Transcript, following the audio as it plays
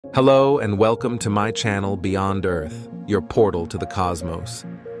Hello and welcome to my channel Beyond Earth, your portal to the cosmos.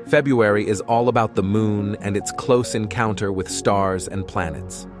 February is all about the moon and its close encounter with stars and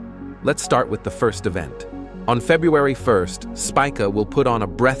planets. Let's start with the first event. On February 1st, Spica will put on a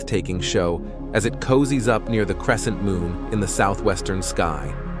breathtaking show as it cozies up near the crescent moon in the southwestern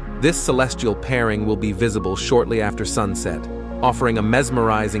sky. This celestial pairing will be visible shortly after sunset, offering a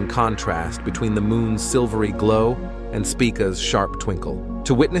mesmerizing contrast between the moon's silvery glow and Spica's sharp twinkle.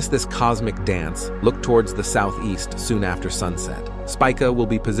 To witness this cosmic dance, look towards the southeast soon after sunset. Spica will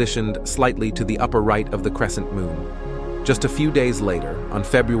be positioned slightly to the upper right of the crescent moon. Just a few days later, on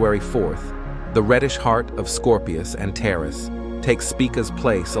February 4th, the reddish heart of Scorpius, Antares, takes Spica's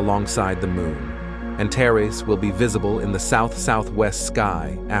place alongside the moon. Antares will be visible in the south-southwest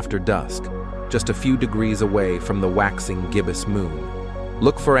sky after dusk, just a few degrees away from the waxing gibbous moon.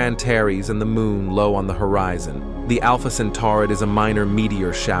 Look for Antares and the moon low on the horizon. The Alpha Centaurid is a minor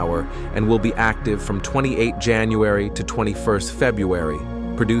meteor shower and will be active from 28 January to 21st February,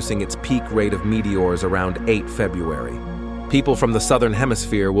 producing its peak rate of meteors around 8 February. People from the southern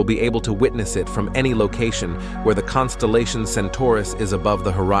hemisphere will be able to witness it from any location where the constellation Centaurus is above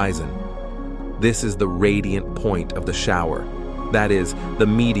the horizon. This is the radiant point of the shower. That is, the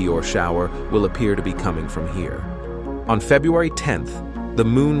meteor shower will appear to be coming from here. On February 10th, the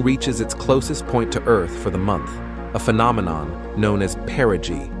moon reaches its closest point to Earth for the month, a phenomenon known as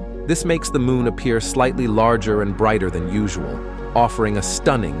Perigee. This makes the moon appear slightly larger and brighter than usual, offering a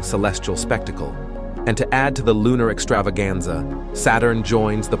stunning celestial spectacle. And to add to the lunar extravaganza, Saturn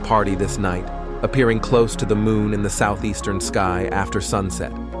joins the party this night, appearing close to the moon in the southeastern sky after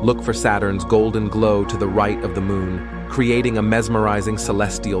sunset. Look for Saturn's golden glow to the right of the moon, creating a mesmerizing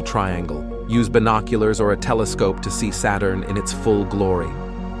celestial triangle. Use binoculars or a telescope to see Saturn in its full glory.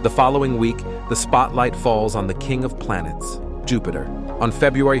 The following week, the spotlight falls on the king of planets, Jupiter. On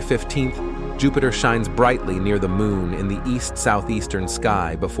February 15th, Jupiter shines brightly near the moon in the east-southeastern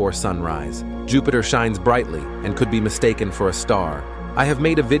sky before sunrise. Jupiter shines brightly and could be mistaken for a star. I have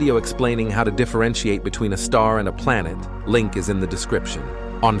made a video explaining how to differentiate between a star and a planet. Link is in the description.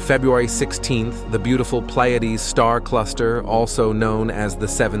 On February 16th, the beautiful Pleiades star cluster, also known as the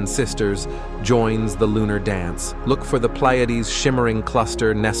Seven Sisters, joins the lunar dance. Look for the Pleiades shimmering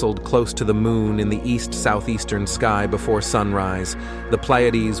cluster nestled close to the moon in the east-southeastern sky before sunrise. The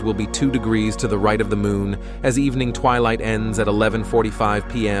Pleiades will be 2 degrees to the right of the moon as evening twilight ends at 11:45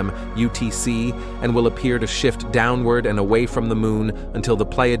 p.m. UTC and will appear to shift downward and away from the moon until the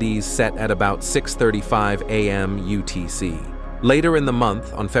Pleiades set at about 6:35 a.m. UTC. Later in the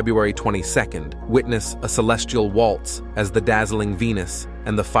month, on February 22nd, witness a celestial waltz as the dazzling Venus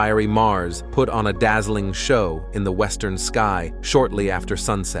and the fiery Mars put on a dazzling show in the western sky shortly after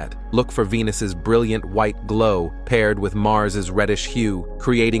sunset. Look for Venus's brilliant white glow paired with Mars's reddish hue,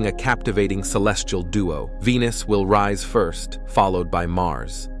 creating a captivating celestial duo. Venus will rise first, followed by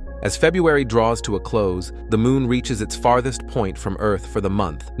Mars. As February draws to a close, the moon reaches its farthest point from Earth for the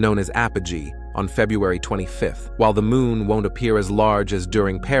month, known as apogee, on February 25th. While the moon won't appear as large as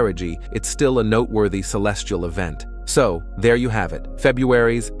during perigee, it's still a noteworthy celestial event. So, there you have it,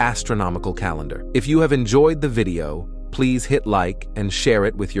 February's astronomical calendar. If you have enjoyed the video, please hit like and share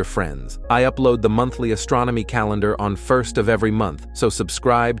it with your friends. I upload the monthly astronomy calendar on 1st of every month, so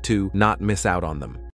subscribe to not miss out on them.